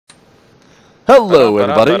Hello,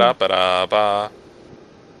 everybody.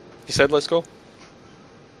 He said, "Let's go."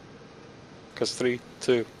 Because 3,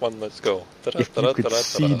 2, 1, let's go. If you could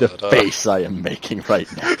see the face I am making right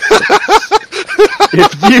now.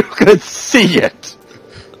 If you could see it.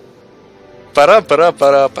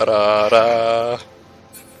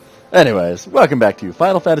 Anyways, welcome back to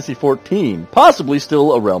Final Fantasy XIV, possibly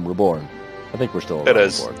still a Realm Reborn. I think we're still a Realm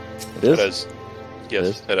Reborn. It is? It is.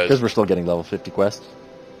 Yes, it is. Because we're still getting level 50 quests.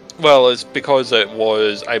 Well, it's because it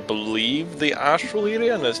was, I believe, the Astral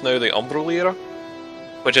area, and it's now the Umbral era.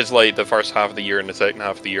 Which is like the first half of the year and the second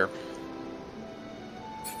half of the year.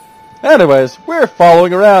 Anyways, we're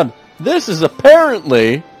following around. This is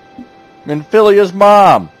apparently Minfilia's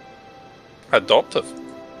mom. Adoptive.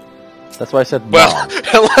 That's why I said mom. Well,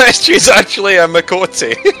 unless she's actually a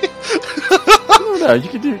Makoti. No, you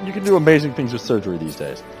can do amazing things with surgery these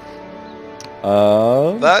days.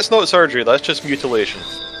 That's not surgery, that's just mutilation.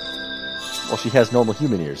 Well, she has normal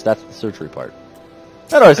human ears. That's the surgery part.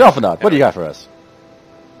 Anyways, Alphanaut, what do you got for us?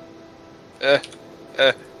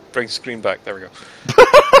 Bring the screen back. There we go.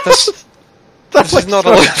 This is not a...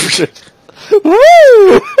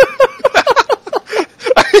 Woo!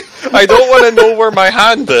 I don't want to know where my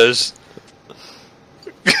hand is.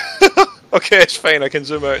 Okay, it's fine. I can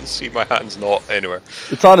zoom out and see my hand's not anywhere.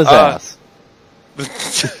 It's on his ass.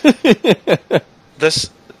 This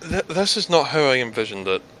is not how I envisioned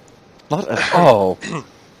it. Not at all.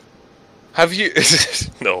 Have you...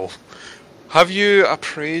 No. Have you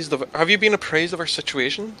been appraised of our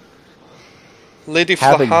situation? Lady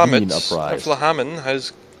Flahamin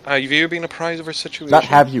has... Have you been apprised of our situation? Not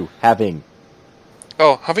have you, having.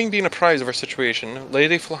 Oh, having been apprised of our situation,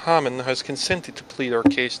 Lady Flahamin has consented to plead our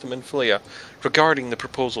case to Minfilia regarding the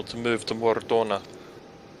proposal to move to Mordona.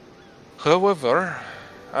 However,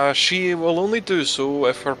 she will only do so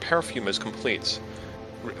if her perfume is complete.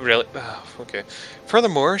 Really? Okay.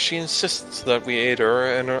 Furthermore, she insists that we aid her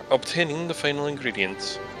in obtaining the final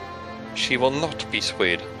ingredients. She will not be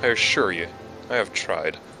swayed, I assure you. I have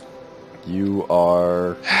tried. You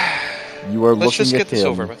are Let's looking just at get this him.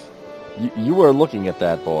 over with. You are looking at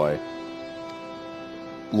that boy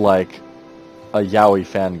like a yaoi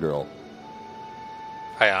fangirl.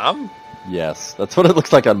 I am? Yes, that's what it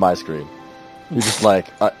looks like on my screen. You're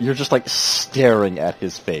just like staring at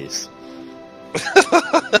his face.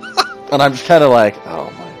 And I'm just kind of like, oh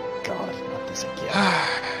my god, not this again.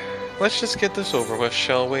 Let's just get this over with,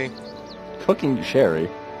 shall we? Cooking sherry.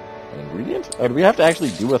 An ingredient? Oh, do we have to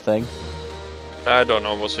actually do a thing? I don't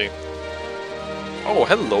know, we'll see. Oh,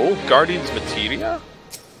 hello, Guardian's Materia?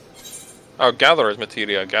 Oh, Gatherer's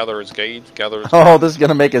Materia, Gatherer's Guide, Gatherer's... Oh, this is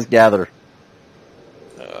gonna make us gather.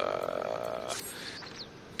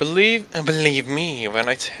 Believe me when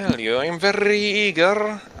I tell you, I'm very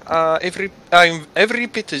eager. I'm every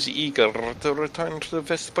bit as eager to return to the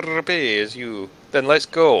Vesper Bay as you. Then let's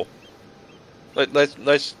go.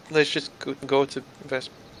 Let's just go to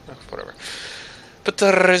Vesper. Oh, whatever. But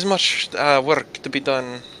there is much work to be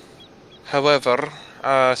done. However,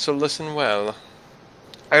 so listen well.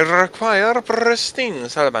 I require pristine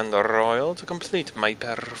salamander oil to complete my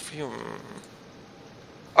perfume.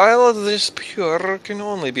 Oil this pure can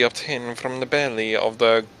only be obtained from the belly of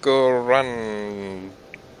the Gorangach,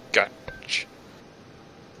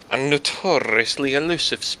 a notoriously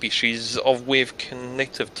elusive species of wavekin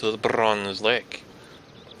native to the Bronze Lake.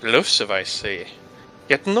 Elusive, I say,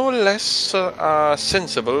 yet no less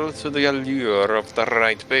sensible to the allure of the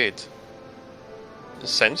right bait.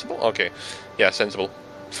 Sensible? Okay. Yeah, sensible.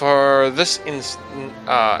 For this instance,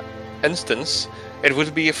 it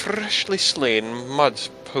would be a freshly slain mud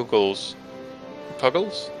puggles.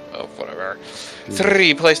 Puggles? Oh, whatever.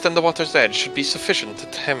 3 placed on the water's edge should be sufficient to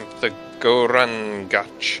tempt the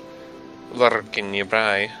Gorangach lurking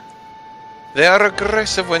nearby. They are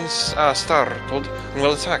aggressive when startled and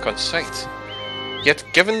will attack on sight. Yet,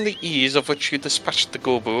 given the ease of which you dispatched the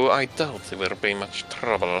Gobu, I doubt there will be much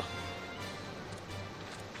trouble.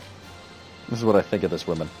 This is what I think of this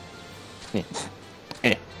woman.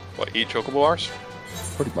 What, eat chocobo bars?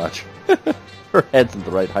 Pretty much. Her head's at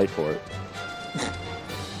the right height for it.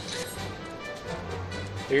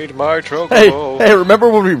 Eat my chocobo. Hey, remember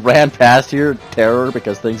when we ran past here, terror,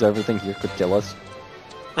 because everything here could kill us?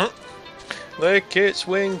 Like it's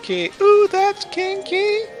winky. Ooh, that's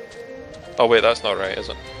kinky. Oh wait, that's not right, is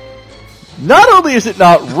it? Not only is it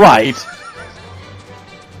not right,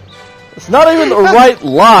 it's not even the right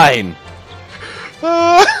line.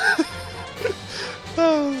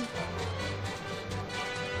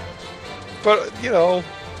 But, you know,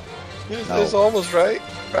 it's almost right,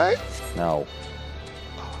 right? No.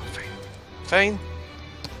 Oh, fine. Fine.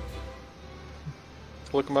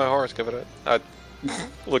 Look at my horse, give it a...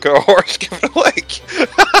 look at our horse, give it a lick!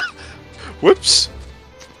 Whoops!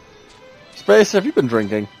 Space, have you been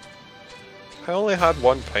drinking? I only had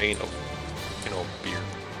 1 pint of, beer.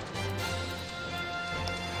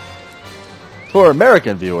 For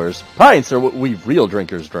American viewers, pints are what we real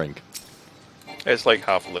drinkers drink. It's like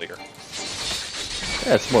half a liter.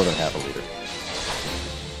 Yeah, it's more than half a liter.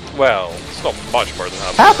 Well, it's not much more than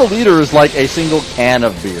half. Half a liter is like a single can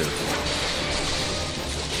of beer.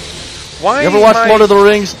 Why? You ever watch Lord of the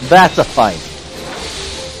Rings? That's a pint.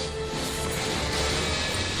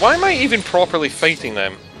 Why am I even properly fighting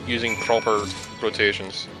them using proper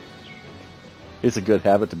rotations? It's a good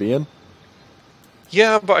habit to be in.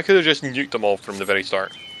 Yeah, but I could have just nuked them all from the very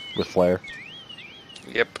start. With flair.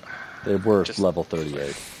 Yep. They were just level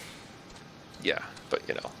 38. Yeah, but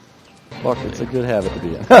Look, it's a good habit to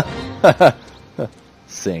be in.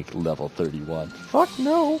 Sync level 31. Fuck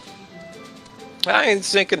no. I ain't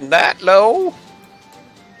sinking that low.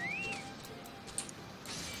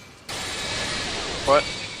 What?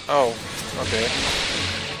 Oh, okay.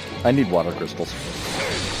 I need water crystals.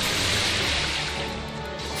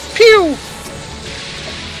 Pew!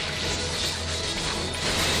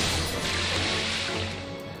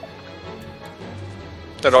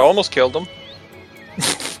 That almost killed them.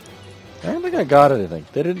 I don't think I got anything.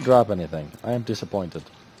 They didn't drop anything. I am disappointed.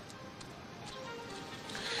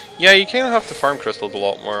 Yeah, you kind of have to farm crystals a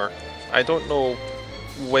lot more. I don't know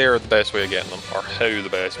where the best way of getting them, or how the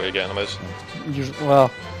best way of getting them is.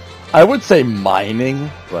 Well, I would say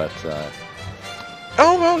mining, but...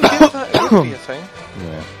 Oh, well, yeah, that would be a thing.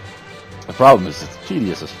 Yeah. The problem is it's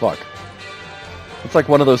tedious as fuck. It's like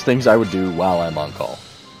one of those things I would do while I'm on call.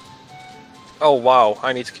 Oh, wow,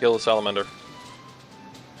 I need to kill the salamander.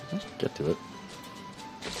 Let's get to it.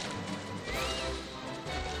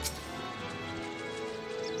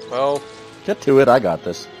 Well... Get to it, I got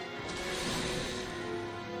this.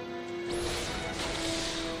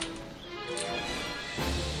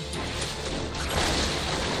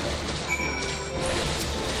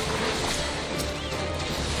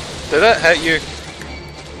 Did that hit you?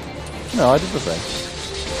 No, I did the thing.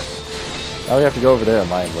 Now we have to go over there and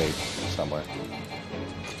mine wait somewhere.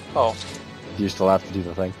 Oh. Do you still have to do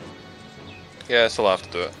the thing? Yeah, I still have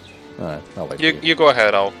to do it. Alright, I'll wait. You go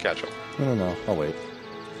ahead, I'll catch up. No, I'll wait.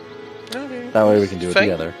 Okay. That way we can do it Fine.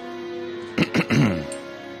 together.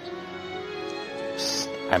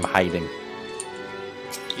 I'm hiding.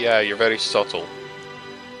 Yeah, you're very subtle.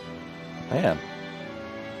 I am.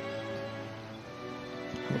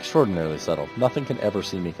 I'm extraordinarily subtle. Nothing can ever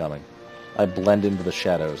see me coming. I blend into the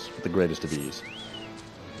shadows with the greatest of ease.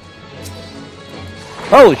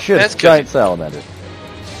 Holy shit, That's it's a giant salamander.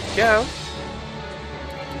 Yeah.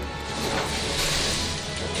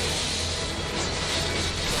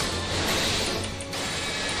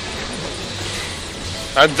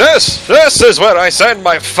 And this is where I send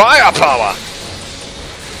my firepower!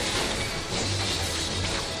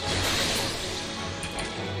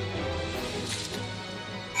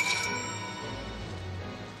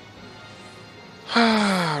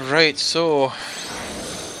 Right, so...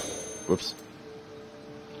 Whoops.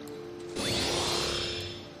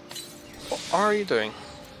 What are you doing?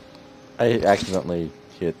 I accidentally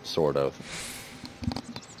hit Sword Oath.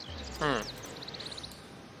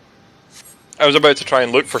 I was about to try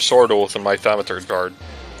and look for Sword Oath in my Thaumaturge card.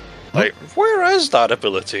 Like, where is that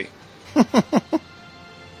ability?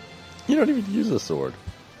 You don't even use a sword.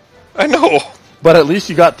 I know! But at least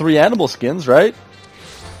you got 3 animal skins, right?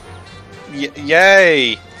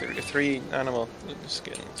 Yay! 3 animal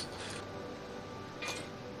skins.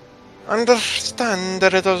 Understand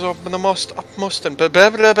that it is of the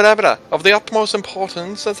utmost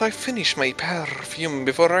importance that I finish my perfume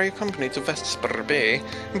before I accompany to Vesper Bay.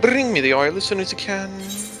 Bring me the oil as soon as you can.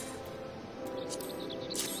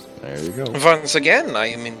 There you go. Once again, I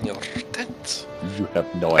am in your tent. You have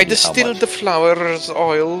no idea I distilled how much. the flowers,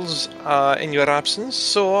 oils, in your absence,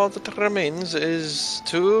 so all that remains is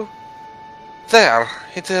to... There,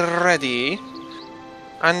 it is ready.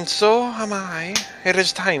 And so am I. It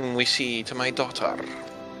is time we see to my daughter.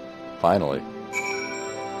 Finally.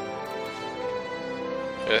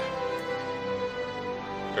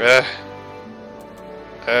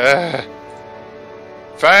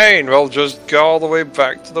 Fine, we'll just go all the way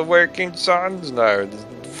back to the Working Sands now.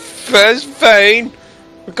 That's fine.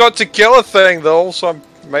 We got to kill a thing though, so I'm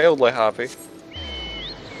mildly happy.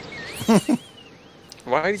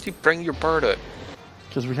 Why did you bring your bird out?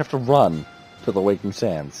 Because we have to run to the Waking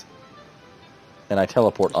Sands. And I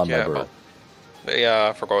teleport on my bird. Yeah,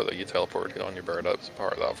 I forgot that you teleported on your bird. That was a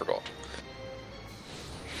part of that I forgot.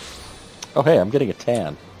 Oh hey, I'm getting a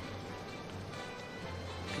tan.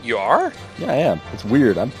 You are? Yeah, I am. It's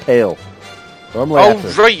weird. I'm pale. Normally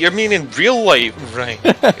right. You mean in real life, right?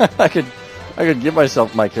 I could give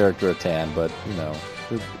myself my character a tan, but you know,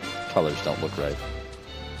 the colors don't look right.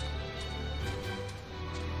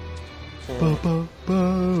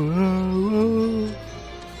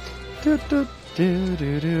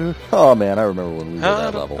 Oh man, I remember when we were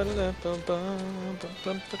that level.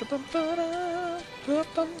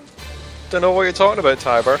 Don't know what you're talking about,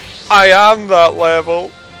 Tiber. I am that level.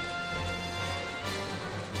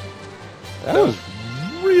 That was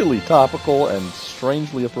really topical and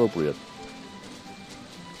strangely appropriate.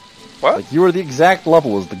 What? Like, you were the exact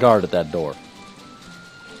level as the guard at that door.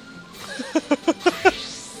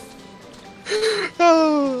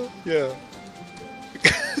 Oh, yeah.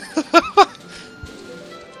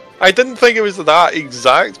 I didn't think it was that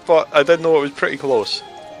exact, but I did know it was pretty close.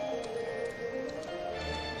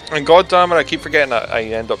 And god damn it, I keep forgetting that I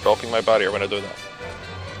end up dropping my barrier when I do that.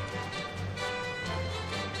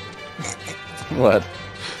 What?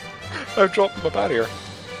 I've dropped my barrier.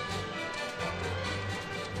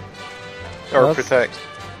 Or Well, protect.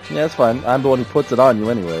 Yeah, that's fine. I'm the one who puts it on you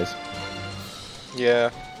anyways. Yeah.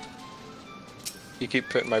 You keep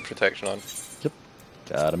putting my protection on. Yep.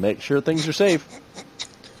 Gotta make sure things are safe.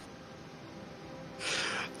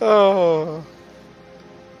 Oh.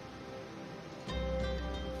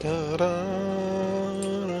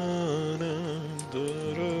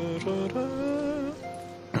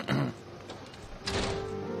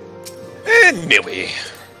 Anyway.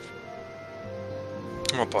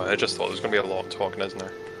 Oh boy, I just thought there was going to be a lot of talking, isn't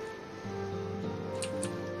there?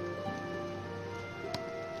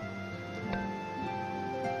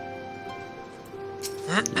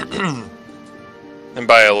 And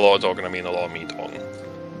by a lot of talking, I mean a lot of me talking.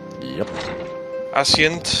 Yep.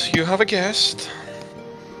 Ascient, you have a guest.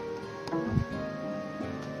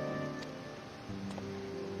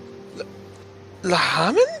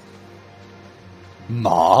 Lahaman?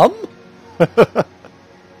 Mom?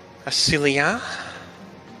 Asilia?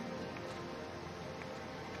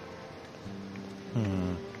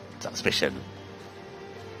 Suspicion.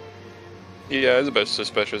 Yeah, it's a bit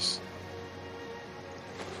suspicious.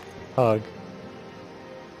 Hug.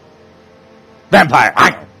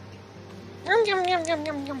 Vampire! Yum, yum, yum, yum,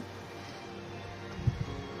 yum, yum.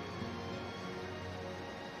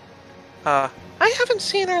 I haven't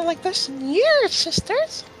seen her like this in years,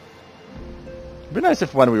 sisters. It'd be nice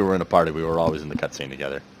if when we were in a party, we were always in the cutscene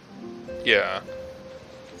together. Yeah.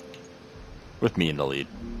 With me in the lead.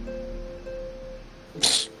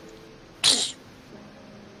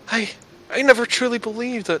 I never truly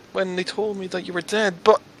believed it when they told me that you were dead,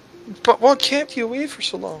 but what kept you away for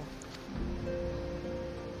so long?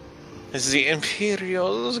 Is the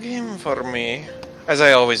Imperials game for me, as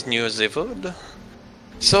I always knew they would.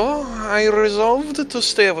 So, I resolved to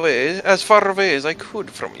stay away, as far away as I could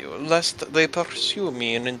from you, lest they pursue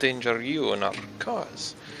me and endanger you and our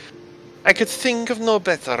cause. I could think of no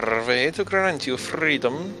better way to grant you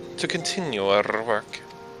freedom to continue our work.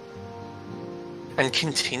 And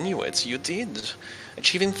continue it you did,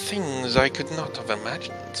 achieving things I could not have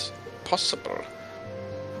imagined possible.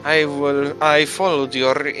 I followed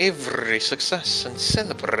your every success and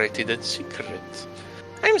celebrated in secret.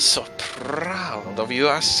 I'm so proud of you,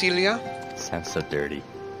 Asilia. Sounds so dirty.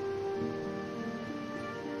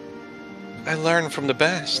 I learned from the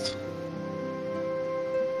best.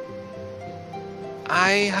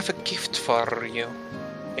 I have a gift for you.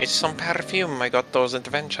 It's some perfume I got those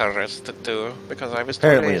adventurers to do because I was too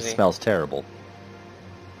Apparently lazy. it smells terrible.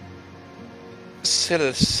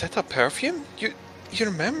 Silseta perfume? You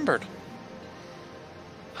remembered?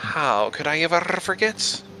 How could I ever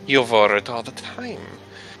forget? You wore it all the time.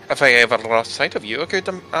 If I ever lost sight of you,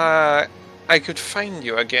 I could find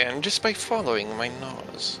you again just by following my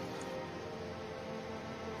nose.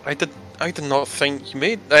 I did not think you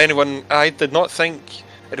made anyone. I did not think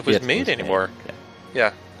it was made anymore.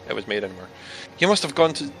 Yeah, it was made anymore. You must have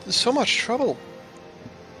gone to so much trouble.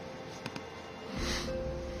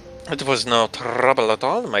 It was no trouble at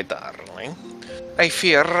all, my darling. I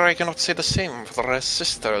fear I cannot say the same for the rest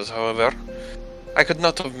sisters, however. I could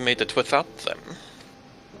not have made it without them.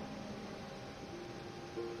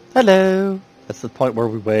 Hello! That's the point where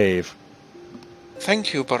we wave.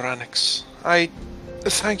 Thank you, Baranix. I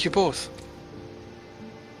thank you both.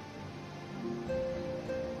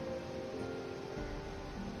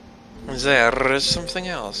 There is something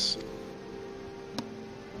else.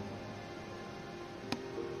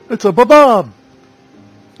 It's a bomb!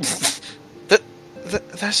 This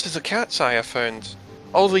is a cat's eye I found.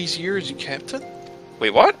 All these years you kept it? Wait,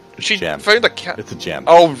 what? She Gem. found a cat. It's a gem.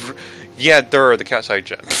 Oh, yeah, the cat's eye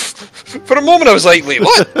gem. For a moment I was like, wait,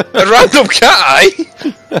 what? A random cat eye?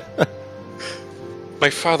 My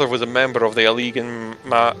father was a member of the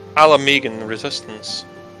Alamagan resistance.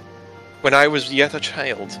 When I was yet a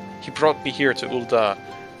child, he brought me here to Ul'dah.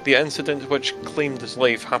 The incident which claimed his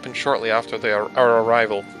life happened shortly after our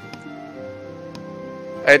arrival.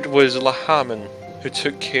 It was Lahaman who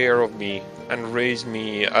took care of me and raised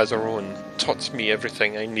me as her own, taught me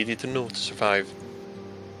everything I needed to know to survive.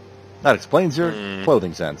 That explains your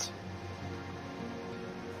clothing sense.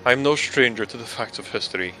 I am no stranger to the facts of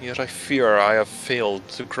history, yet I fear I have failed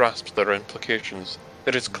to grasp their implications.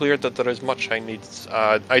 It is clear that there is much I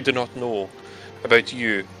do not know about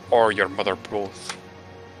you or your mother both.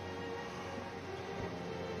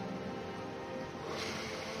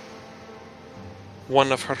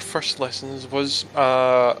 One of her first lessons was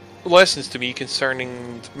lessons to me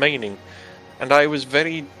concerning mining, and I was a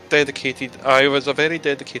very dedicated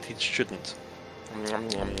student.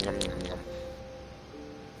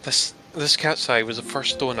 This cat's eye was the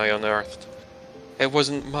first stone I unearthed. It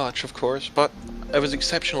wasn't much, of course, but I was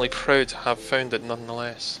exceptionally proud to have found it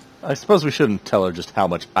nonetheless. I suppose we shouldn't tell her just how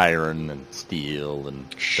much iron and steel and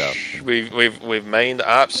stuff. We've mined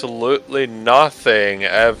absolutely nothing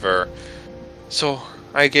ever. So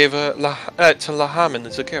I gave it to Lahaman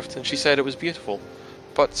as a gift, and she said it was beautiful.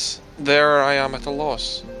 But there I am at a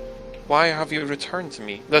loss. Why have you returned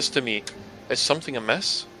this to me? Is something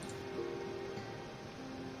amiss?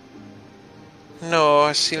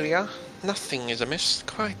 No, Celia, nothing is amiss.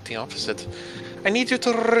 Quite the opposite. I need you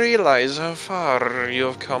to realize how far you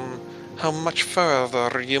have come, how much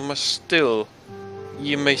further you must still go.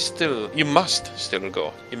 You must still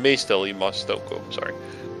go, sorry.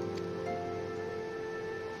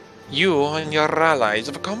 You and your allies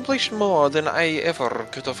have accomplished more than I ever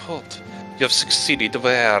could have hoped. You have succeeded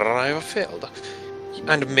where I have failed,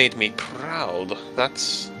 and made me proud.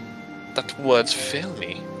 That words fail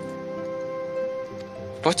me.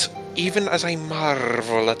 But even as I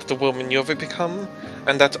marvel at the woman you have become,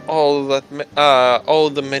 and at all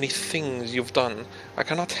the many things you've done, I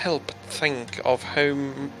cannot help but think of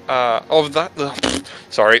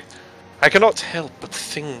I cannot help but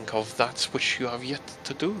think of that which you have yet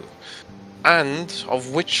to do, and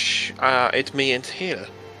of which it may entail.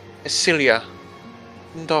 Celia,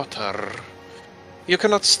 daughter, you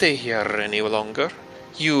cannot stay here any longer.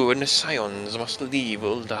 You and the Scions must leave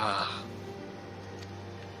Ul'dah.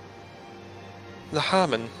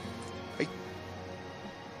 Lahaman,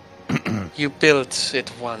 you built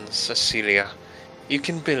it once, Celia. You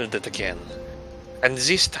can build it again. And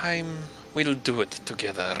this time, we'll do it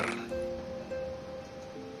together.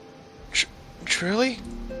 Truly?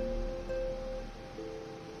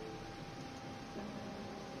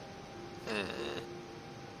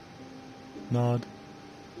 Nod.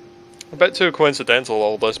 A bit too coincidental,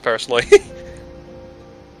 all this, personally.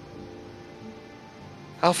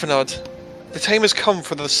 Alphanod, the time has come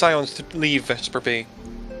for the Scions to leave Vesper Bay.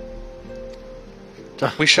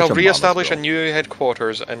 We shall re-establish a new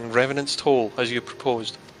headquarters in Revenant's Toll, as you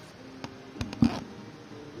proposed.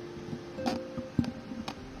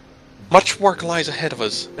 Much work lies ahead of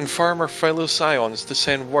us. Inform our fellow Scions to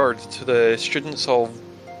send word to the students of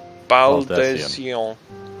Baldessian.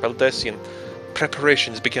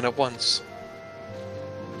 Preparations begin at once.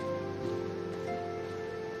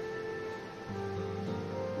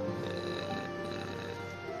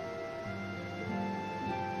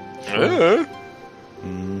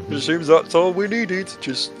 It seems that's all we needed.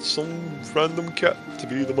 Just some random cat to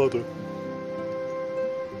be the mother.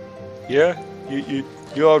 Yeah, you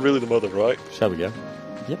are really the mother, right? Shall we go?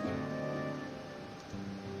 Yep.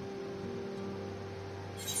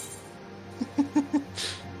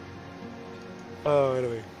 Oh,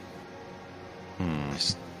 anyway.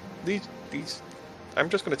 These. I'm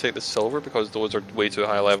just going to take the silver because those are way too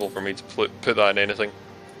high level for me to put that in anything.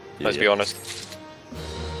 Let's be honest.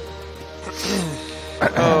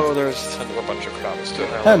 Oh, there's kind of a bunch of crap still.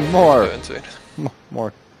 And more.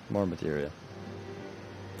 More material.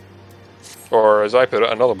 Or, as I put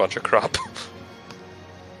it, another bunch of crap.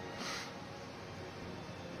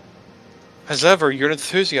 As ever, your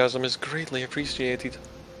enthusiasm is greatly appreciated.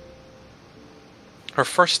 Our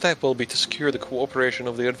first step will be to secure the cooperation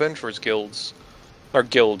of the Adventurers Guilds, or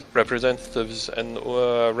Guild representatives in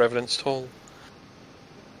Revenant's Toll.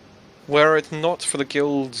 Were it not for the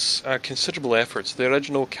Guild's considerable efforts, the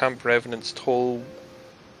original Camp Revenant's Toll...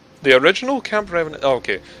 Toll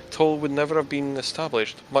would never have been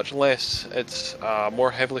established, much less its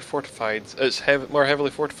more heavily fortified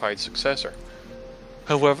successor.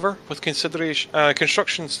 However, with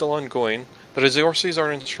construction still ongoing, the resources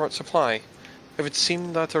are in short supply, It would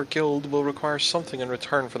seem that our guild will require something in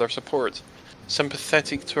return for their support,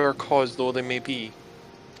 sympathetic to our cause though they may be.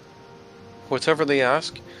 Whatever they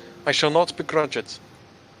ask, I shall not begrudge it.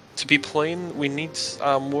 To be plain, we need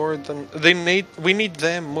more than we need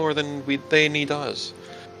them more than they need us.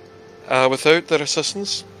 Without their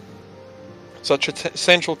assistance, such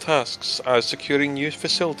essential tasks as securing new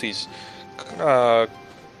facilities,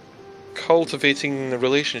 cultivating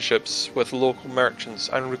relationships with local merchants,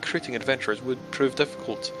 and recruiting adventurers would prove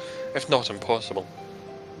difficult, if not impossible.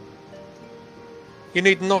 You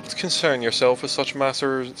need not concern yourself with such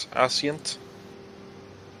matters, Ascient.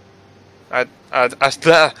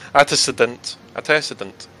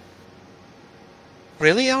 Antecedent.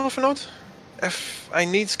 Really, Alphanod? If I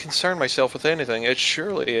needs concern myself with anything, it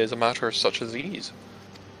surely is a matter such as these.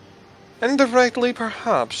 Indirectly,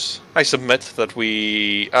 perhaps. I submit that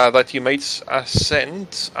that you might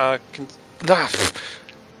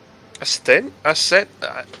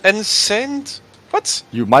What?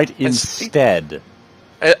 You might instead.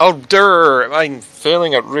 I'm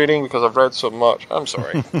failing at reading because I've read so much. I'm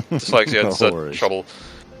sorry. Dyslexia is trouble.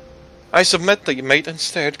 I submit that you might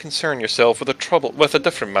instead concern yourself with a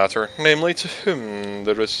different matter, namely to whom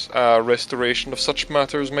the restoration of such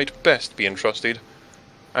matters might best be entrusted.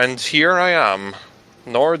 And here I am,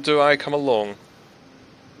 nor do I come alone.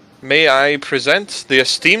 May I present the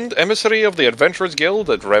esteemed emissary of the Adventurers Guild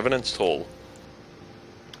at Revenant's Toll.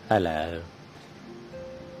 Hello.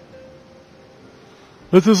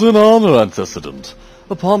 It is an honor, Antecedent.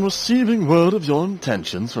 Upon receiving word of your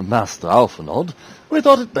intentions from Master Alphanod, we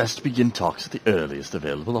thought it best to begin talks at the earliest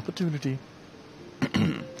available opportunity.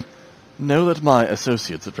 Know that my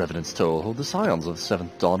associates at Revenant's Toll hold the Scions of the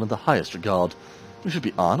Seventh Dawn in the highest regard. We should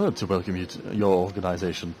be honored to welcome you to your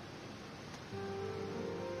organization.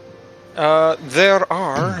 There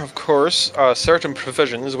are, of course, certain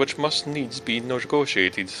provisions which must needs be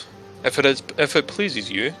negotiated. If it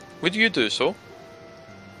pleases you, would you do so?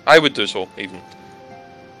 I would do so, even.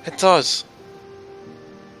 It does.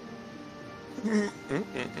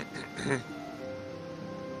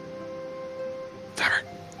 Damn.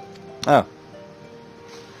 Oh.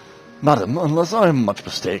 Madam, unless I am much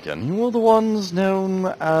mistaken, you are the ones known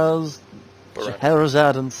as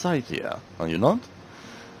Scheherazade and Scythia, are you not?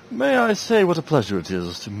 May I say what a pleasure it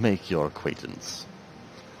is to make your acquaintance?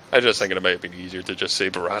 I just think it might be easier to just say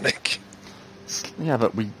Boranic. Yeah,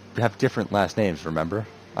 but we have different last names, remember?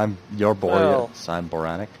 I'm your Boreas, I'm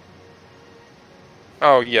Boranic.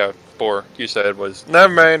 Oh, yeah, Bor, you said it was.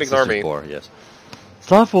 Never mind, ignore me. Bor, yes.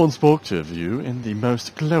 Slaphorn spoke to you in the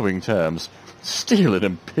most glowing terms. Steal an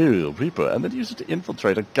Imperial Reaper and then use it to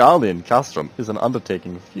infiltrate a Garlean castrum is an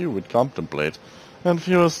undertaking few would contemplate, and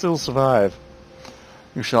fewer still survive.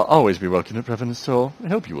 You shall always be welcome at Revenant's Toll. I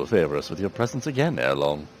hope you will favour us with your presence again ere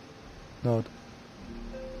long. Nod.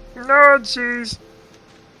 Nodsies!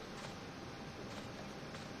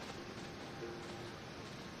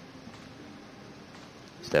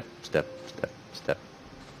 Step, step, step, step.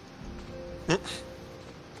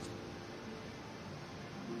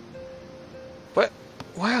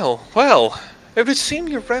 Well, it would seem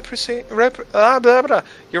your reputation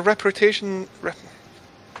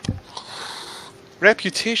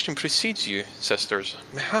precedes you, sisters.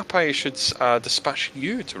 Mayhap I should dispatch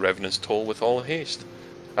you to Revenant's Toll with all haste,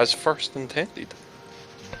 as first intended.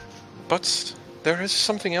 But there is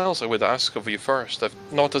something else I would ask of you first,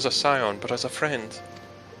 not as a scion, but as a friend.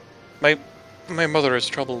 My mother is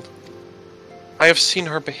troubled. I have seen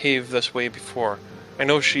her behave this way before. I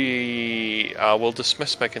know she will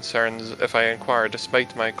dismiss my concerns if I inquire,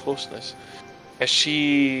 despite my closeness. As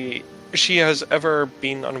she has ever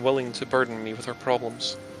been unwilling to burden me with her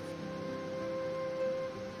problems.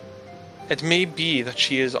 It may be that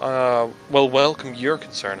she will welcome your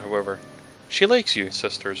concern, however. She likes you,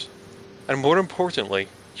 sisters. And more importantly,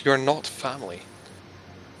 you are not family.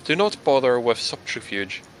 Do not bother with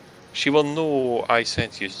subterfuge. She will know I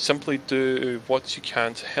sent you. Simply do what you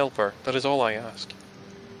can to help her. That is all I ask.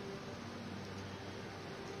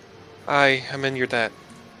 I am in your debt.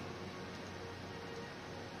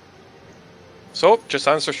 So, just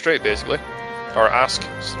answer straight, basically. Or ask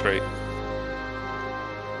straight.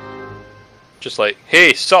 Just like,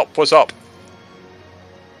 hey, sup, what's up?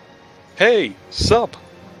 Hey, sup,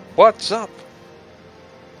 what's up?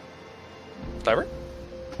 Timer?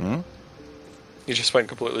 You just went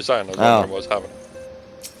completely silent. I was wondering what was happening.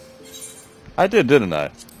 I did, didn't I?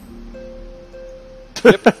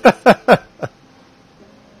 Yep.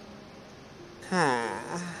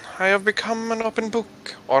 I have become an open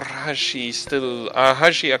book, or has she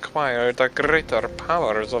acquired the greater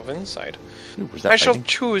powers of insight? Ooh, I shall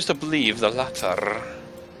choose to believe the latter.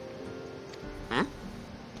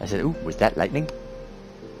 I said, ooh, was that lightning?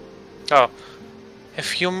 Oh.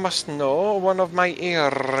 If you must know, one of my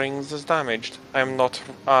earrings is damaged. I am not,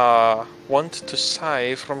 wont to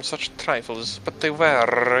sigh from such trifles, but they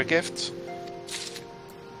were a gift.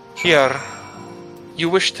 Here. You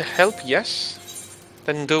wish to help, yes?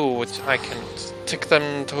 Then do what I can. Take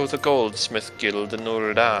them to the Goldsmith Guild in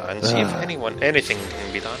Urda and see if anything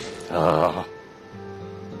can be done.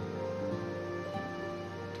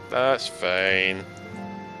 That's fine.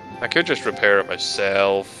 I could just repair it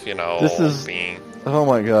myself, you know, This is... Oh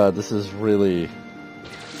my god, this is really...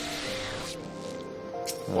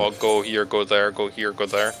 Well, go here, go there, go here, go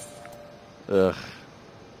there. Ugh.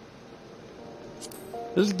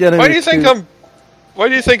 This is getting... Why do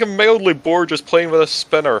you think I'm mildly bored just playing with a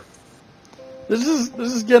spinner? This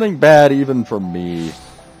is getting bad even for me.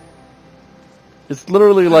 It's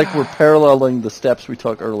literally like we're paralleling the steps we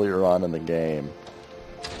took earlier on in the game.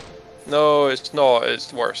 No, it's not.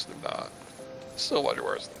 It's worse than that. It's so much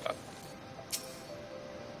worse than that.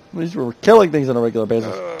 At least we're killing things on a regular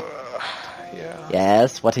basis. Yeah.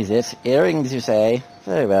 Yes, what is it? Earrings, you say?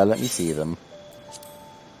 Very well, let me see them.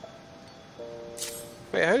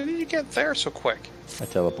 Wait, how did you get there so quick? I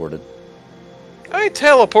teleported. I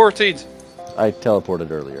teleported! I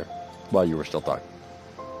teleported earlier, while you were still talking.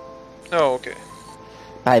 Oh, okay.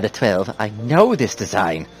 By the 12, I know this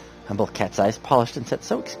design. Humble cat's eyes polished and set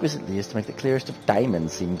so exquisitely as to make the clearest of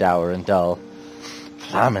diamonds seem dour and dull.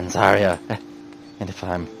 Flamens, Arya. And if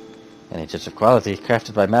I'm any judge of quality,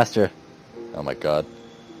 crafted by master... Oh my god.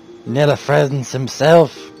 Nilafredens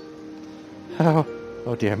himself.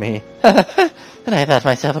 Oh dear me. And I thought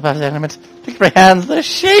myself above the element. Look at my hands, they're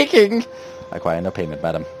shaking! I require no payment,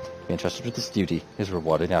 madam. Be entrusted with this duty is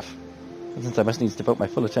reward enough. And since I must needs devote my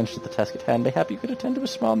full attention to the task at hand, mayhap you could attend to a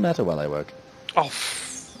small matter while I work. Oh,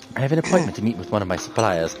 I have an appointment to meet with one of my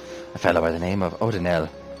suppliers, a fellow by the name of Odinel.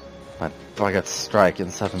 My boggart strike in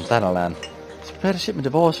southern Thanalan. He's prepared a shipment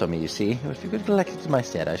of ores for me, you see. If you could elect it to my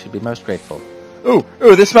stead, I should be most grateful. Ooh,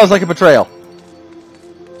 this smells like a betrayal.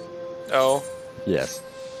 oh. Yes.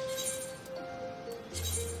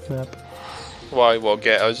 Yep. Why, well,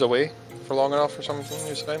 get us away for long enough or something,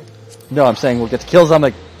 you're saying? No, I'm saying we'll get to kill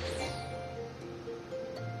something.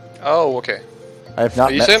 Oh, okay. I have not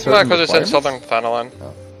Are you met saying that certain because it's in requirements? southern Thanalan?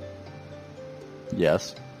 Oh.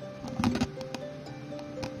 Yes.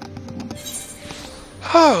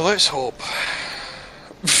 Oh, let's hope.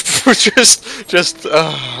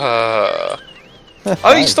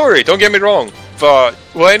 I mean, story, don't get me wrong, but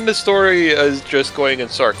when the story is just going in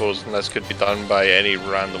circles, and this could be done by any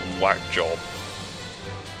random whack job,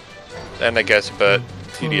 then it gets a bit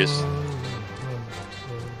tedious.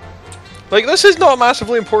 Like, this is not a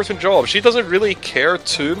massively important job. She doesn't really care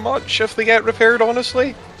too much if they get repaired,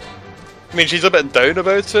 honestly. I mean, she's a bit down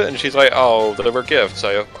about it, and she's like, oh, they were gifts.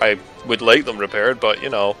 I would like them repaired, but, you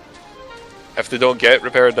know, if they don't get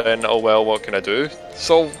repaired, then, oh well, what can I do?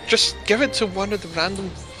 So, just give it to one of the random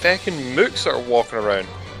feckin' mooks that are walking around.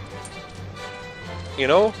 You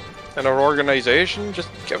know? In our organisation, just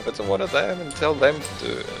give it to one of them and tell them to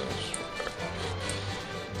do it.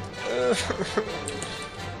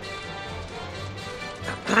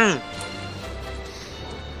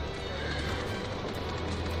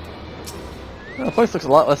 Well, the place looks a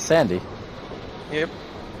lot less sandy. Yep.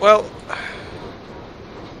 Well...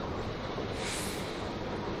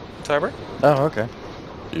 Timer? Oh, okay.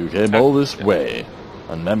 You came all this way.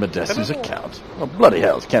 Remember Desi's account. Well, bloody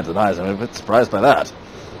hells, can't deny I'm a bit surprised by that.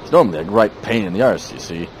 He's normally a right pain in the arse, you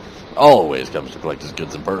see. Always comes to collect his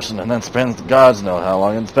goods in person, and then spends the gods know how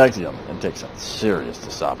long inspecting them, and takes out serious to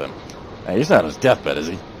stop him. Hey, he's not on his deathbed, is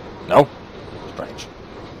he? No? Strange.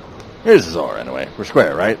 Here's his ore, anyway. We're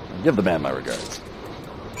square, right? Give the man my regards.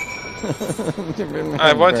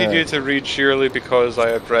 I wanted you to read Shirley because I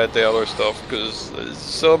had read the other stuff, because there's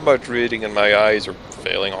so much reading and my eyes are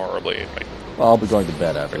failing horribly. Well, I'll be going to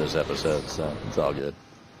bed after this episode, so it's all good.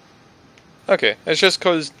 Okay, it's just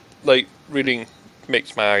because, like, reading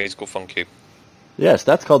makes my eyes go funky. Yes,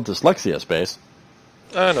 that's called dyslexia, Space.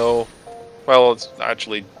 I know. Well, it's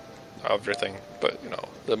actually everything, but, you know,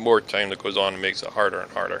 the more time that goes on, it makes it harder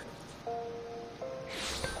and harder.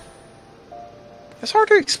 It's hard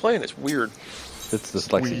to explain, it's weird. It's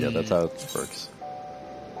dyslexia, that's how it works.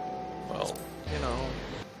 Well, you know.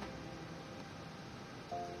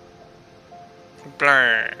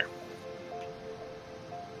 Blah.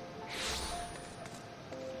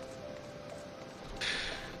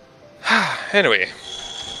 Anyway.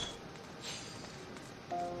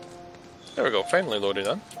 There we go, finally loaded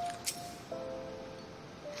on.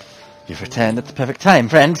 You've returned at the perfect time,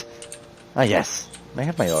 friend. Ah, yes. May I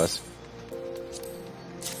have my ores?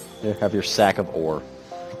 Here, have your sack of ore.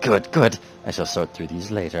 Good, good. I shall sort through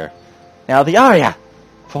these later. Now the aria!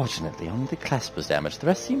 Fortunately, only the clasp was damaged. The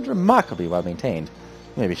rest seemed remarkably well maintained.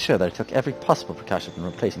 You may be sure that I took every possible precaution in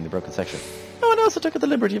replacing the broken section. No one also took the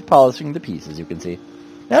liberty of polishing the piece, as you can see.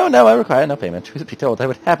 No, I require no payment. Truth be told, I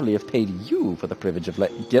would happily have paid you for the privilege of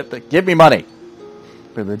give me money!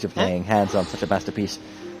 Privilege of laying hands on such a masterpiece.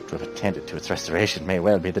 To have attended to its restoration may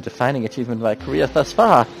well be the defining achievement of my career thus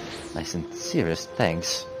far. My sincerest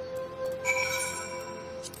thanks.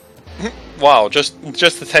 Wow, just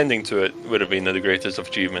attending to it would have been the greatest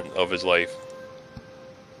achievement of his life.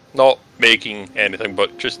 Not making anything,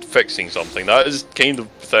 but just fixing something. That is kind of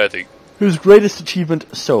pathetic. Whose greatest achievement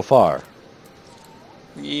so far?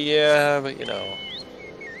 Yeah, but you know.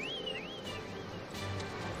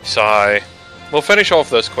 Sigh. We'll finish off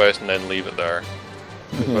this quest and then leave it there.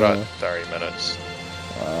 We're at 30 minutes.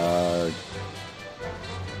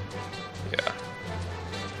 Yeah.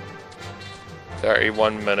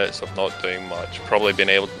 31 minutes of not doing much. Probably been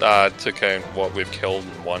able to count what we've killed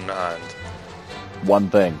in one hand. One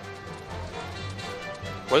thing.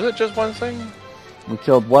 Was it just one thing? We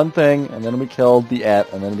killed one thing, and then we killed the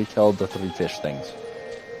and then we killed the 3 fish things.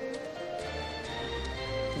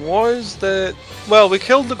 Was the... Well, we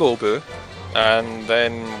killed the Gobu, and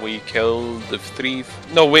then we killed the 3...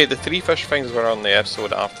 No, wait, the 3 fish things were on the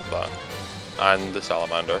episode after that. And the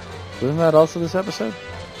salamander. Wasn't that also this episode?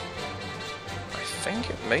 I think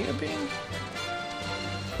it might have been.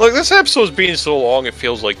 Look, this episode's been so long, it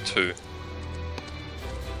feels like 2.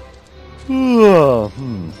 The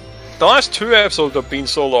last 2 episodes have been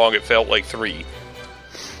so long, it felt like 3.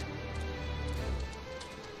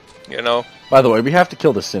 You know? By the way, we have to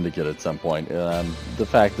kill the Syndicate at some point. The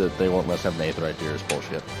fact that they won't let us have an Aetherite here is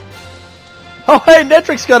bullshit. Oh, hey,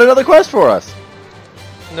 Netrix got another quest for us!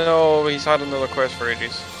 No, he's had another quest for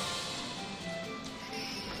ages.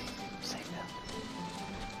 Save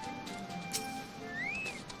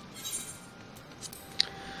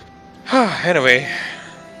now. Anyway.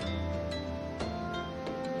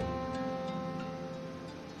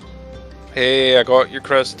 Hey, I got your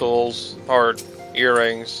crystals or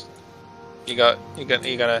earrings. You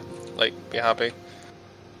gonna like be happy?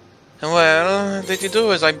 Well, did you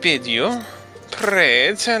do as I bid you?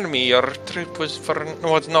 Pray tell me your trip was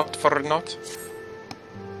not for naught.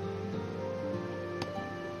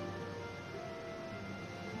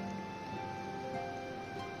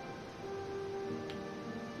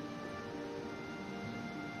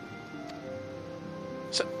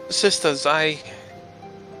 Sisters,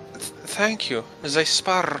 thank you. They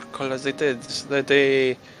sparkle as they did the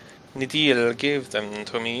day Nidil gave them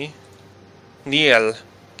to me. Niel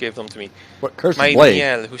gave them to me. What curse My blade?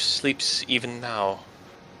 Niel, who sleeps even now,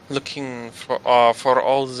 looking for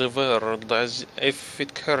all the world as if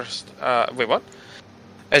it cursed. Wait, what?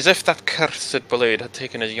 As if that cursed blade had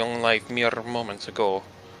taken his young life mere moments ago,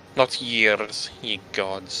 not years, ye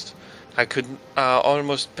gods. I could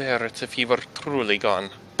almost bear it if he were truly gone,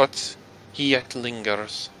 but he yet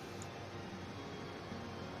lingers.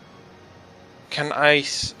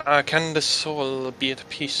 Can the soul be at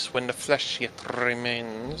peace when the flesh yet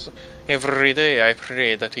remains? Every day I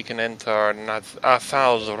pray that he can enter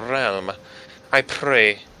Nathal's realm. I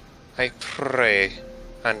pray, and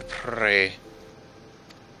pray.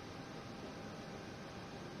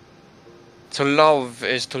 To love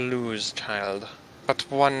is to lose, child, but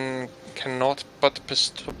one cannot but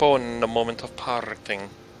postpone the moment of parting.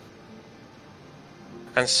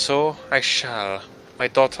 And so I shall. My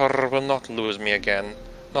daughter will not lose me again,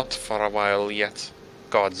 not for a while yet,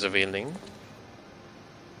 God's willing.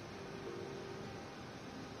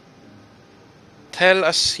 Tell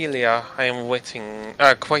Acelia I am waiting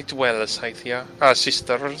quite well, Scythia,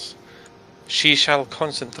 sisters. She shall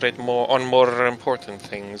concentrate on more important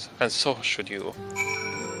things, and so should you.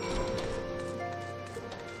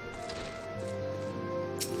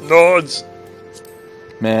 Nods!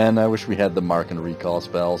 Man, I wish we had the mark and recall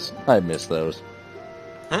spells. I miss those.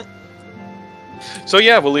 So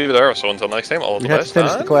yeah, we'll leave it there. So until next time, all the We have best. to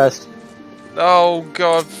finish the quest. Oh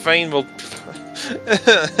god, fine. We'll.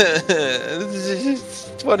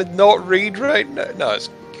 Just want to not read right now. No, it's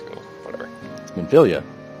cool. Whatever. It's Minfilia.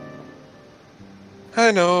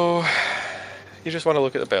 I know. You just want to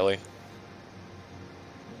look at the belly.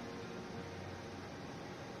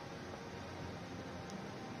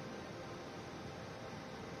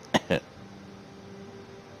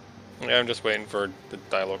 Yeah, I'm just waiting for the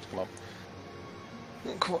dialogue to come up.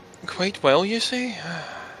 Quite well, you say?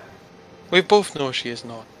 We both know she is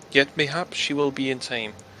not. Yet mayhap she will be in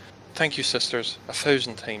time. Thank you, sisters.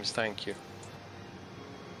 1,000 times thank you.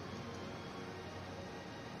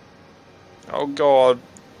 Oh god.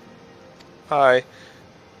 Hi.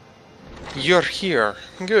 You're here.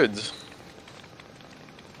 Good.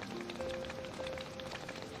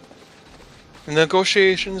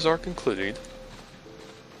 Negotiations are concluded.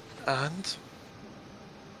 And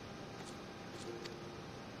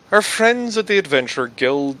our friends at the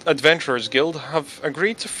Adventurers Guild have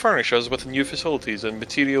agreed to furnish us with new facilities and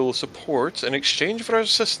material support in exchange for our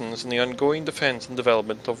assistance in the ongoing defense and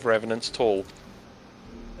development of Revenant's Toll.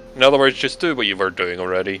 In other words, just do what you were doing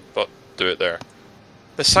already, but do it there.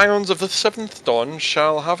 The Scions of the Seventh Dawn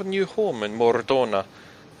shall have a new home in Mordona,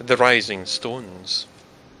 the Rising Stones.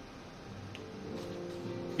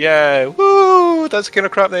 Yay! Woo! That's the kind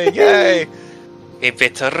of crap name. Yay! A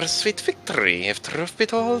bittersweet victory, if truth be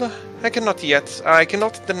told. I cannot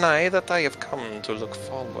deny that I have come to look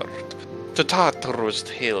forward to Tartaru's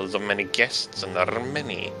tales of many guests and their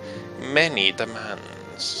many, many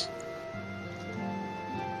demands.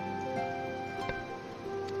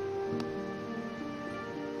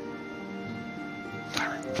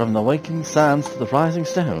 From the waking sands to the rising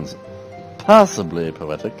stones. Passably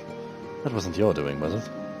poetic. That wasn't your doing, was it?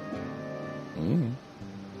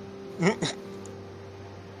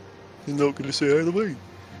 You're not going to say either way.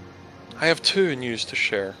 I have two news to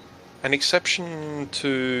share. An expectation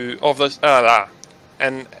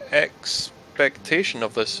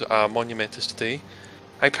of this monumentous day.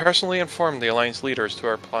 I personally informed the Alliance leaders to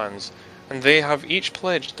our plans, and they have each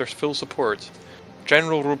pledged their full support,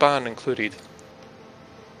 General Ruban included.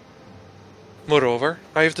 Moreover,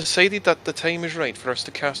 I have decided that the time is right for us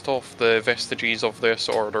to cast off the vestiges of this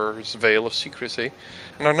order's veil of secrecy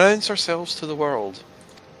and announce ourselves to the world.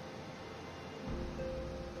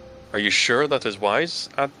 Are you sure that is wise,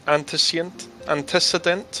 antecedent?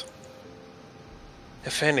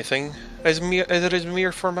 If anything, it is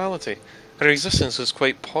mere formality. Our existence is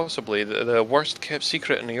quite possibly the worst kept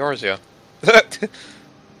secret in Eorzea.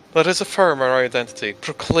 Let us affirm our identity,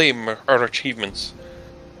 proclaim our achievements,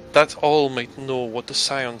 that all might know what the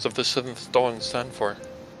Scions of the Seventh Dawn stand for.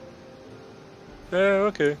 Yeah,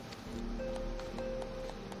 okay.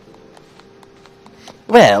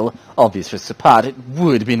 Well, obvious apart, it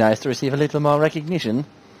would be nice to receive a little more recognition.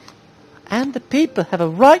 And the people have a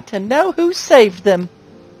right to know who saved them.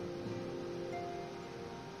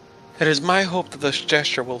 It is my hope that this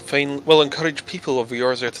gesture will encourage people of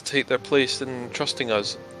Eorzea to take their place in trusting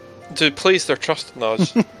us. To place their trust in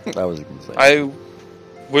us. I was going to say. I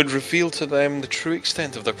would reveal to them the true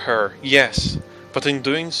extent of their power, yes, but in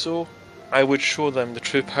doing so, I would show them the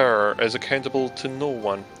true power is accountable to no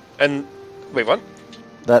one. And wait, what?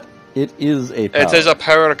 That it is a power. It is a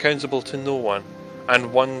power accountable to no one,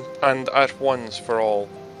 and at once for all.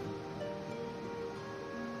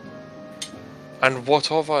 And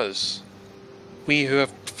what of us? We who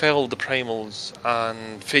have felled the primals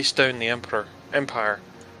and faced down the Empire.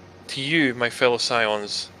 To you, my fellow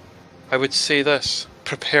Scions, I would say this: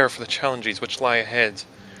 prepare for the challenges which lie ahead,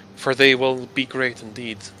 for they will be great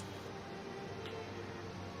indeed.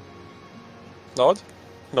 Nod?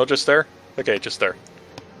 Not just there? Okay, just there.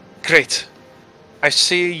 Great. I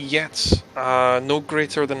say yet no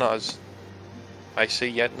greater than us. I say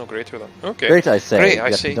yet no greater than. Okay. Great, I say. Great, I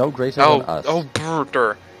yet say. no greater than us. Oh,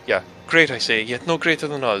 brr. Yeah. Great, I say, yet no greater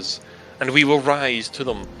than us, and we will rise to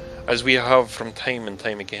them, as we have from time and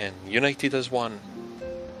time again, united as one.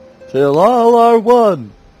 Till all are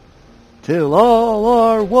one. Till all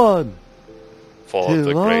are one. For Till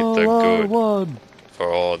the great, the all are good. one.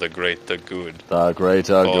 For all the great, the good. The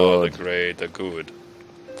greater For good. the great, the good.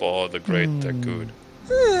 For the great, the good.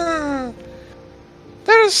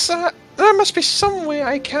 There must be some way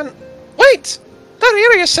I can... Wait! That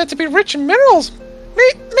area is said to be rich in minerals.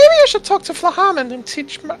 Maybe I should talk to Flahaman and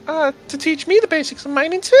teach me the basics of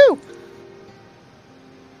mining too.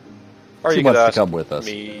 Or She you could wants to ask come with us.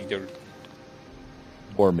 me,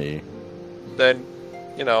 Or me. then,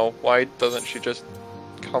 you know, why doesn't she just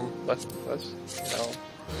come with us?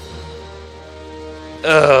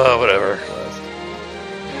 Whatever.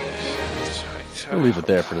 We'll leave it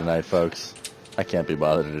there for tonight, folks. I can't be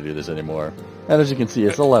bothered to do this anymore. And as you can see,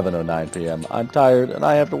 it's 11:09 p.m. I'm tired, and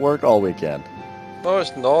I have to work all weekend. No,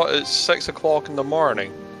 it's not. It's 6 o'clock in the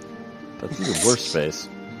morning. That's even worse space.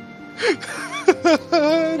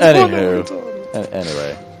 Anywho.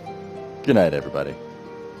 Anyway. Good night, everybody.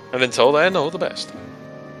 And until then, all the best.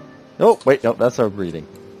 Oh, wait, no, that's our reading.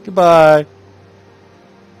 Goodbye.